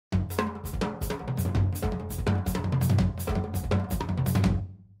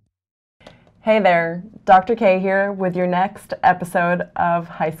Hey there, Dr. K here with your next episode of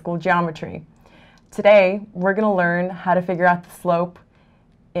High School Geometry. Today, we're going to learn how to figure out the slope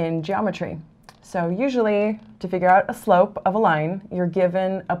in geometry. So usually, to figure out a slope of a line, you're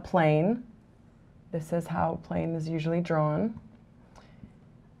given a plane. This is how a plane is usually drawn.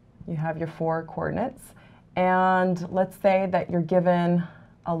 You have your 4 coordinates, and let's say that you're given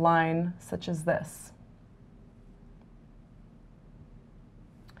a line such as this.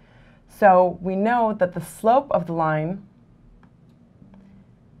 So we know that the slope of the line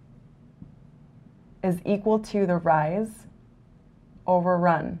is equal to the rise over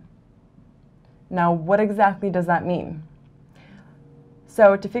run. Now, what exactly does that mean?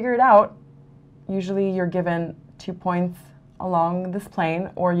 So to figure it out, usually you're given 2 points along this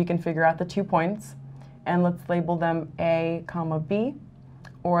plane, or you can figure out the 2 points, and let's label them A, B,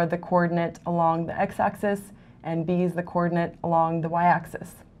 or the coordinate along the x-axis, and B is the coordinate along the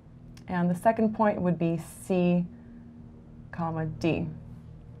y-axis. And the second point would be C, D.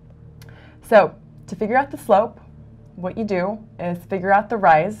 So to figure out the slope, what you do is figure out the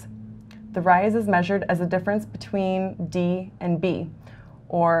rise. The rise is measured as the difference between D and B,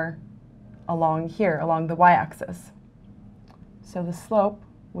 or along here, along the y-axis. So the slope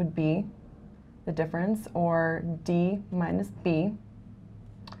would be the difference, or D minus B,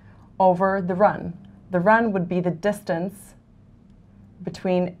 over the run. The run would be the distance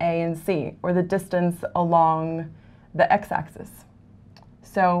between A and C, or the distance along the x-axis.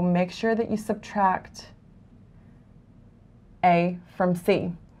 So make sure that you subtract A from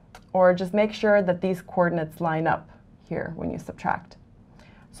C, or just make sure that these coordinates line up here when you subtract.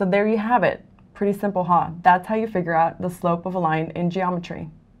 So there you have it. Pretty simple, huh? That's how you figure out the slope of a line in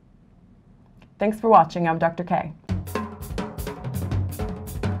geometry. Thanks for watching. I'm Dr. K.